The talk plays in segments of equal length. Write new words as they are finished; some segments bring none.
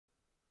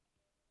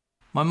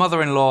My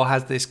mother-in-law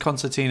has this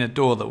concertina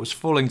door that was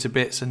falling to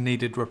bits and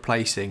needed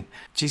replacing.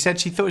 She said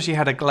she thought she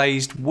had a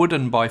glazed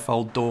wooden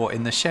bifold door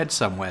in the shed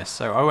somewhere,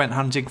 so I went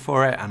hunting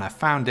for it and I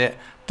found it,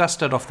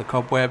 dusted off the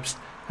cobwebs,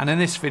 and in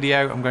this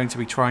video I'm going to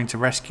be trying to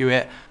rescue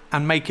it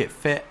and make it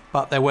fit,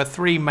 but there were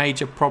 3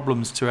 major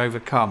problems to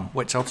overcome,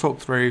 which I'll talk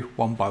through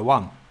one by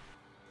one.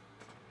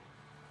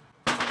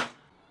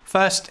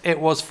 First, it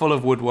was full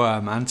of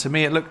woodworm, and to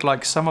me it looked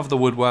like some of the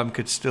woodworm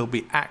could still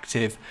be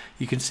active.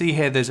 You can see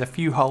here there's a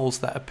few holes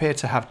that appear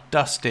to have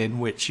dust in,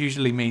 which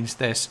usually means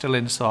they're still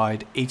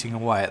inside eating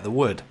away at the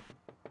wood.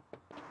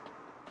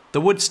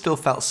 The wood still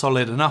felt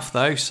solid enough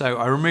though, so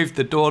I removed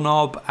the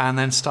doorknob and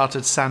then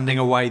started sanding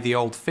away the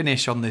old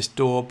finish on this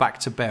door back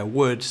to bare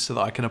wood so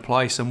that I can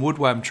apply some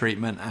woodworm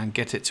treatment and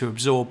get it to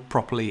absorb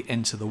properly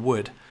into the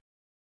wood.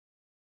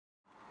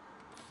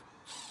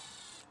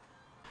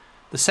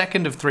 The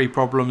second of 3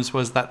 problems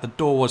was that the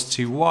door was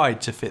too wide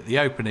to fit the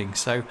opening,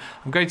 so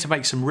I'm going to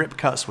make some rip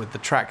cuts with the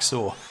track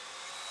saw.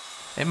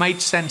 It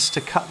made sense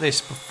to cut this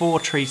before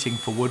treating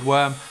for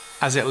woodworm,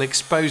 as it'll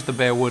expose the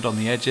bare wood on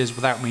the edges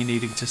without me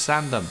needing to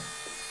sand them.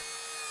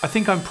 I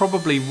think I'm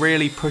probably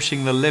really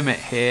pushing the limit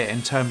here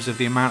in terms of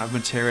the amount of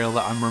material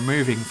that I'm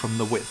removing from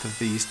the width of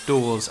these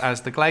doors,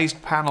 as the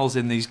glazed panels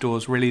in these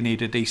doors really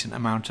need a decent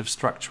amount of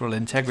structural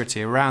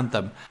integrity around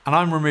them, and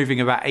I'm removing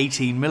about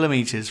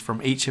 18mm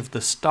from each of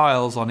the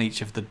stiles on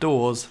each of the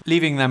doors,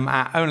 leaving them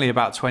at only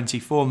about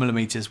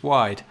 24mm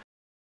wide.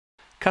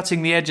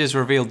 Cutting the edges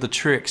revealed the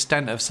true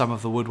extent of some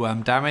of the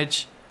woodworm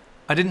damage.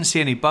 I didn't see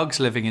any bugs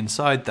living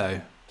inside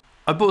though.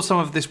 I bought some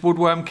of this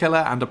woodworm killer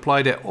and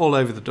applied it all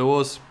over the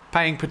doors,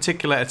 paying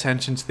particular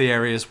attention to the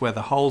areas where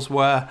the holes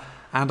were,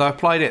 and I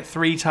applied it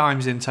 3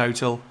 times in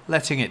total,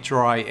 letting it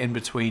dry in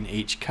between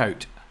each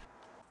coat.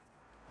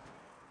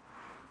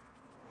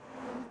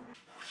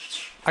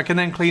 I can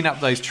then clean up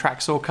those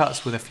track saw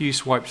cuts with a few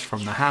swipes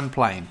from the hand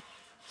plane.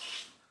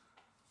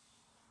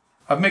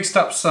 I've mixed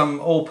up some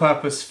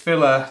all-purpose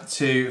filler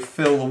to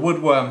fill the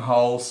woodworm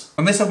holes,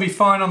 and this will be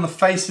fine on the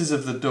faces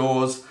of the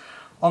doors.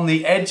 On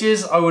the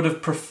edges, I would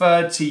have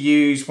preferred to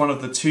use one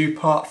of the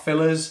 2-part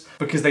fillers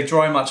because they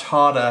dry much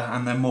harder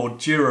and they're more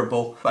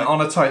durable. But I'm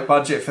on a tight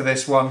budget for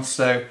this one,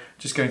 so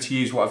just going to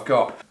use what I've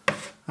got.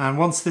 And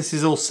once this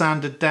is all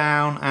sanded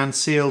down and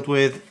sealed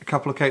with a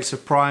couple of coats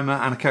of primer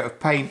and a coat of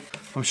paint,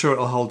 I'm sure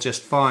it'll hold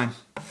just fine.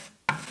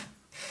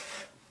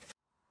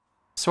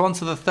 So on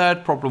to the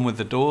third problem with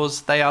the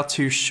doors. They are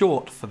too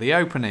short for the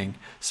opening,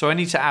 so I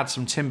need to add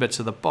some timber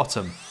to the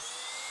bottom.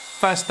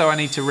 First though, I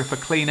need to rip a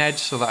clean edge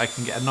so that I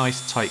can get a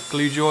nice tight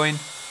glue join.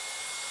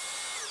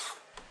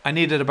 I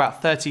needed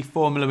about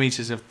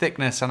 34mm of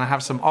thickness, and I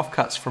have some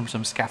offcuts from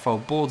some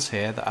scaffold boards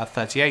here that are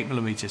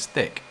 38mm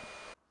thick.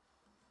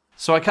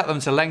 So I cut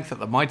them to length at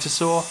the miter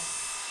saw,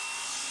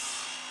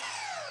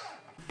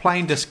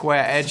 planed a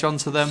square edge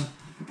onto them,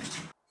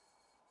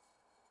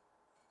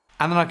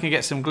 and then I can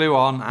get some glue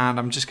on, and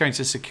I'm just going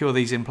to secure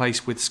these in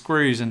place with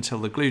screws until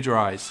the glue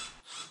dries.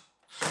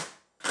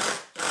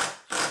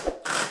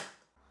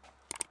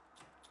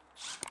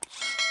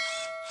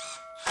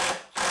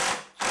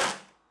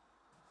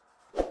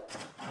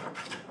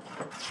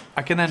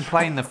 I can then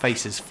plane the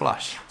faces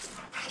flush.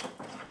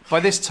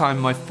 By this time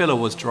my filler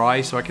was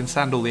dry, so I can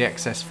sand all the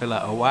excess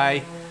filler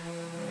away.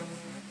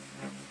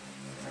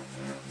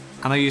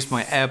 And I used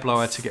my air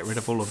blower to get rid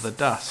of all of the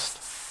dust.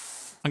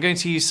 I'm going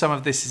to use some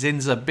of this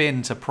Zinsser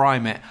bin to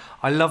prime it.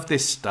 I love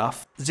this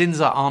stuff.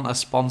 Zinsser aren't a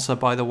sponsor,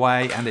 by the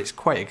way, and it's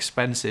quite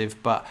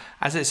expensive, but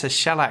as it's a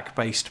shellac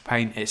based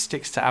paint, it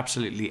sticks to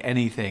absolutely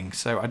anything,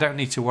 so I don't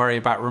need to worry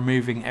about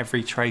removing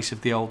every trace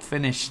of the old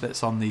finish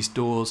that's on these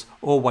doors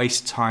or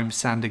waste time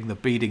sanding the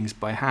beadings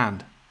by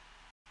hand.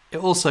 It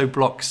also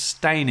blocks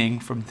staining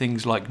from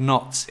things like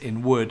knots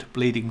in wood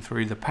bleeding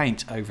through the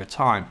paint over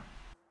time.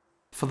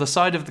 For the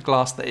side of the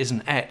glass that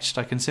isn't etched,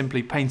 I can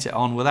simply paint it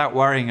on without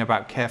worrying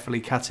about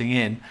carefully cutting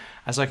in,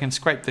 as I can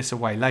scrape this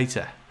away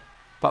later.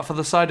 But for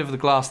the side of the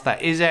glass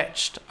that is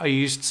etched, I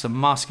used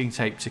some masking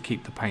tape to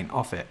keep the paint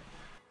off it.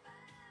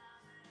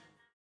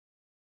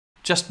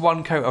 Just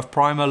 1 coat of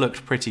primer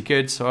looked pretty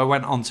good, so I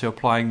went on to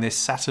applying this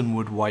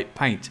satinwood white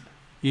paint,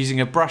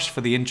 using a brush for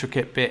the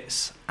intricate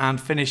bits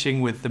and finishing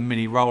with the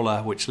mini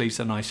roller, which leaves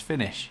a nice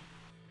finish.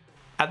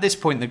 At this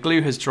point the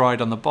glue has dried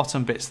on the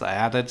bottom bits that I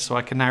added, so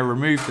I can now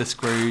remove the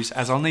screws,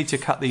 as I'll need to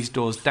cut these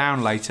doors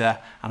down later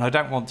and I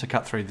don't want to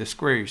cut through the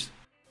screws.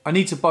 I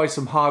need to buy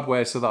some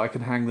hardware so that I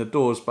can hang the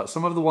doors, but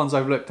some of the ones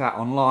I've looked at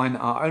online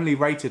are only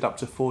rated up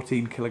to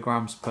 14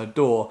 kilograms per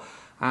door,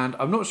 and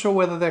I'm not sure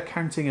whether they're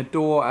counting a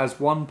door as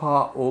 1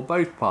 part or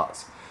both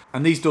parts.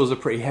 And these doors are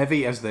pretty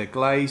heavy as they're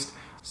glazed,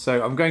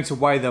 so I'm going to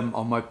weigh them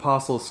on my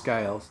parcel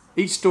scales.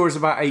 Each door is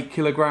about 8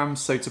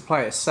 kilograms, so to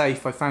play it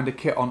safe I found a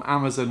kit on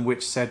Amazon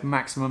which said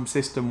maximum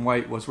system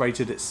weight was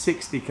rated at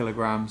 60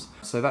 kilograms,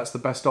 so that's the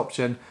best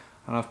option,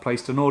 and I've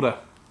placed an order.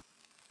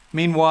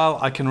 Meanwhile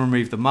I can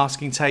remove the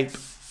masking tape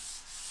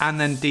and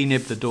then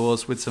denib the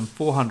doors with some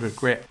 400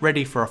 grit,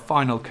 ready for a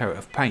final coat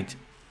of paint.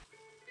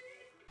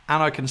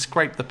 And I can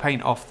scrape the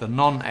paint off the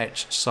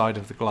non-etched side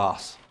of the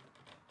glass.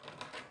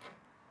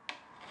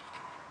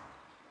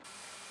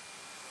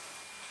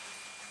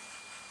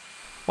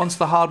 Once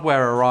the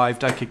hardware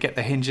arrived, I could get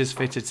the hinges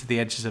fitted to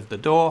the edges of the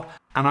door,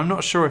 and I'm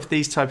not sure if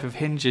these type of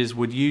hinges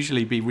would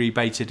usually be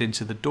rebaited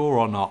into the door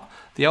or not.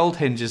 The old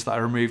hinges that I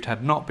removed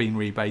had not been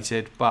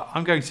rebaited, but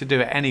I'm going to do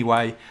it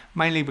anyway,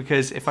 mainly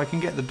because if I can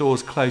get the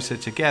doors closer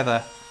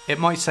together, it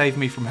might save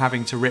me from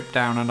having to rip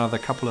down another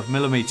couple of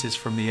millimeters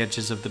from the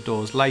edges of the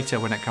doors later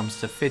when it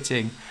comes to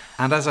fitting.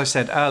 And as I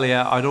said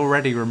earlier, I'd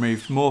already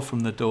removed more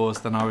from the doors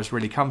than I was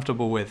really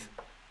comfortable with.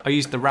 I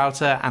used the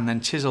router and then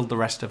chiseled the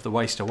rest of the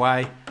waste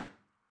away,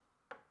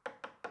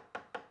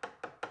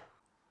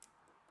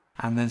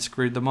 and then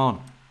screwed them on.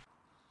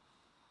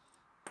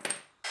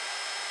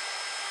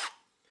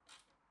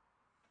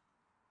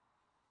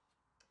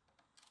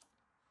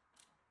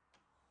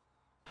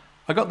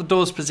 I got the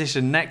doors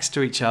positioned next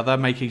to each other,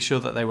 making sure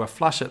that they were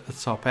flush at the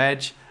top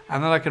edge,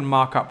 and then I can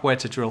mark up where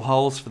to drill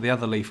holes for the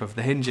other leaf of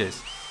the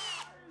hinges.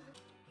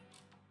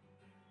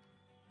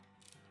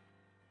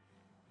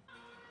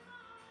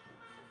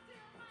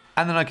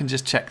 And then I can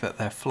just check that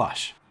they're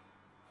flush.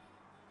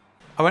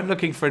 I went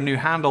looking for a new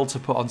handle to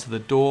put onto the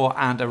door,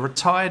 and a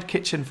retired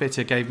kitchen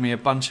fitter gave me a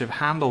bunch of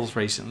handles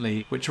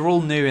recently, which are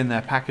all new in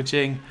their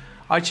packaging.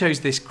 I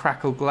chose this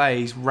crackle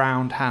glaze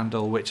round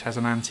handle which has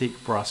an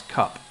antique brass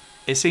cup.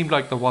 It seemed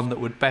like the one that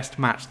would best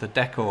match the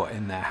decor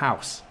in their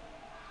house.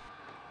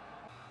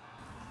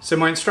 So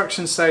my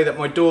instructions say that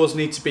my doors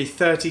need to be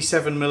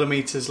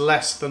 37mm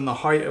less than the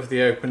height of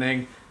the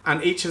opening,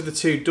 and each of the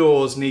two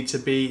doors need to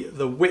be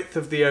the width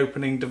of the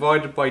opening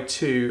divided by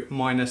 2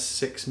 minus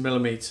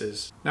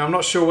 6mm. Now I'm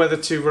not sure whether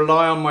to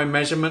rely on my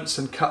measurements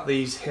and cut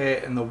these here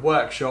in the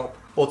workshop,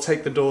 or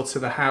take the door to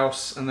the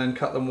house and then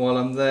cut them while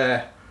I'm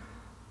there.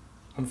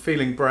 I'm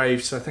feeling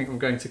brave, so I think I'm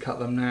going to cut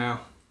them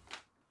now.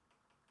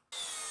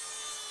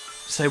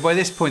 So by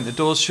this point the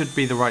doors should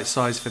be the right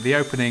size for the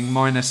opening,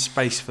 minus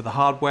space for the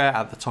hardware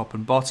at the top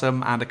and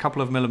bottom, and a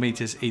couple of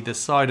millimeters either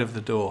side of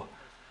the door.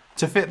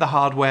 To fit the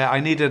hardware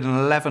I needed an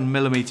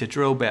 11mm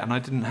drill bit, and I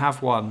didn't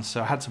have one,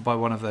 so I had to buy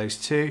one of those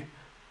too.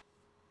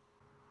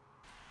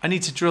 I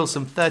need to drill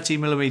some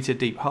 30mm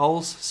deep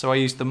holes, so I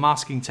used the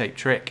masking tape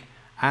trick,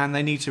 and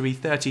they need to be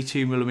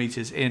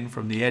 32mm in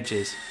from the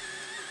edges.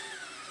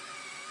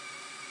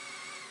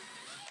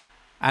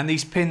 And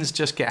these pins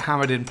just get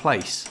hammered in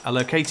place. A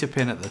locator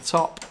pin at the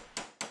top,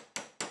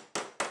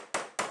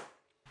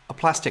 a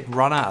plastic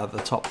runner at the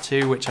top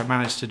too, which I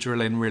managed to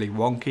drill in really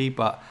wonky,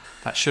 but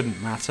that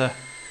shouldn't matter.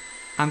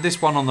 And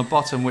this one on the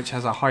bottom, which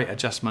has a height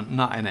adjustment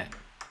nut in it.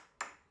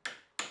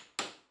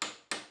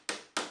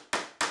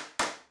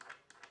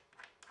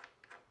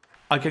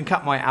 I can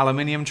cut my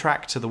aluminium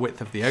track to the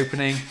width of the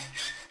opening.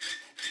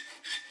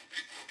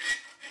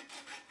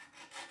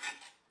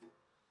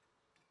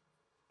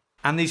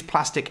 And these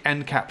plastic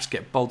end caps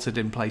get bolted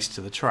in place to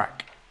the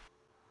track.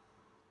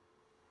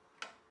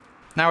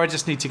 Now I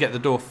just need to get the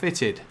door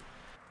fitted.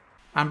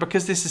 And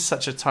because this is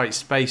such a tight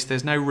space,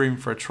 there's no room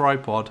for a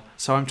tripod,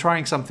 so I'm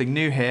trying something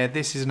new here.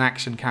 This is an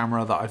action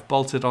camera that I've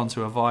bolted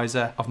onto a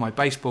visor of my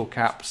baseball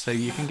cap, so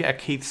you can get a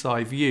Keith's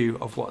eye view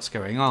of what's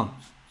going on.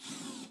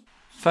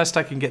 First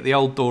I can get the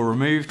old door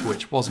removed,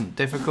 which wasn't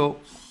difficult.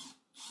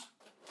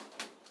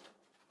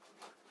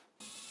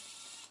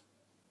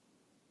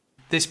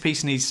 This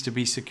piece needs to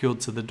be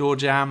secured to the door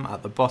jamb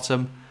at the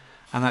bottom,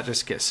 and that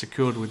just gets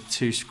secured with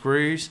 2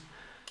 screws.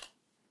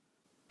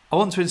 I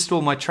want to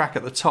install my track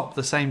at the top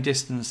the same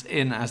distance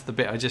in as the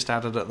bit I just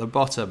added at the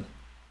bottom.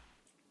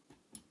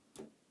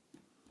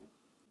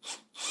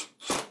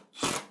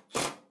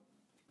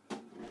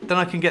 Then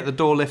I can get the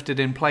door lifted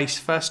in place,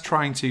 first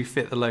trying to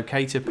fit the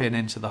locator pin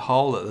into the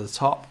hole at the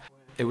top.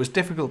 It was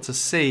difficult to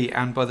see,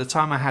 and by the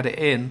time I had it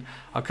in,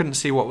 I couldn't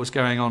see what was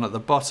going on at the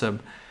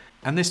bottom.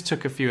 And this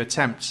took a few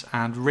attempts,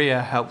 and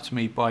Ria helped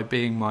me by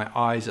being my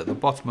eyes at the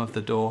bottom of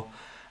the door,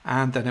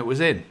 and then it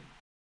was in.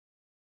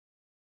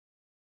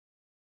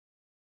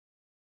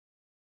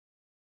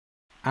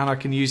 And I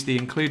can use the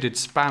included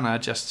spanner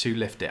just to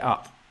lift it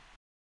up.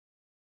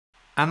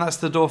 And that's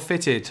the door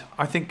fitted.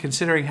 I think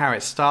considering how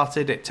it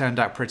started, it turned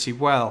out pretty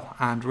well,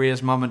 and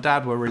Ria's mum and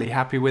dad were really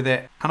happy with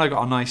it, and I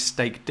got a nice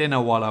steak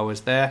dinner while I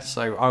was there,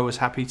 so I was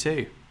happy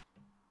too.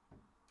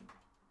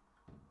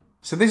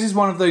 So this is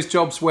one of those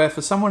jobs where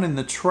for someone in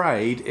the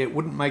trade it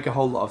wouldn't make a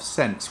whole lot of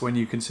sense when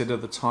you consider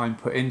the time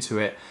put into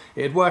it.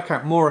 It'd work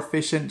out more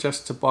efficient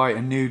just to buy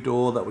a new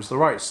door that was the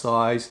right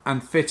size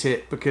and fit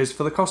it, because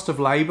for the cost of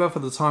labour, for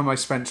the time I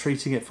spent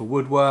treating it for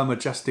woodworm,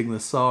 adjusting the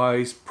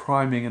size,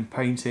 priming and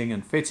painting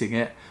and fitting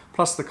it,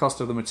 plus the cost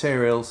of the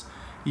materials,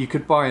 you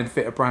could buy and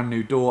fit a brand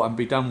new door and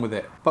be done with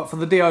it. But for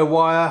the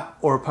DIYer,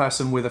 or a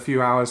person with a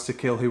few hours to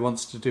kill who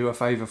wants to do a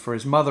favour for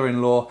his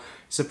mother-in-law,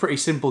 it's a pretty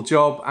simple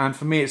job, and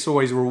for me it's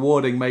always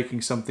rewarding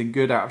making something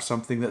good out of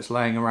something that's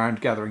laying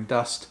around gathering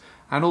dust,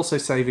 and also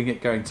saving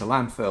it going to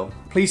landfill.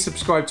 Please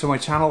subscribe to my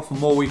channel for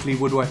more weekly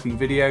woodworking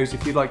videos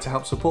if you'd like to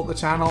help support the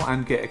channel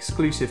and get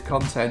exclusive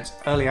content,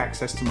 early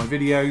access to my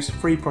videos,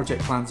 free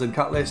project plans and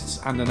cut lists,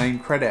 and a name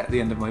credit at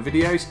the end of my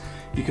videos.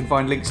 You can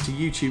find links to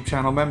YouTube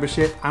channel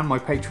membership and my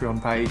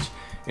Patreon page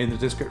in the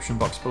description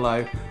box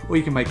below, or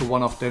you can make a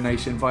one-off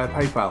donation via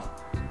PayPal.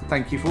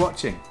 Thank you for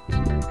watching.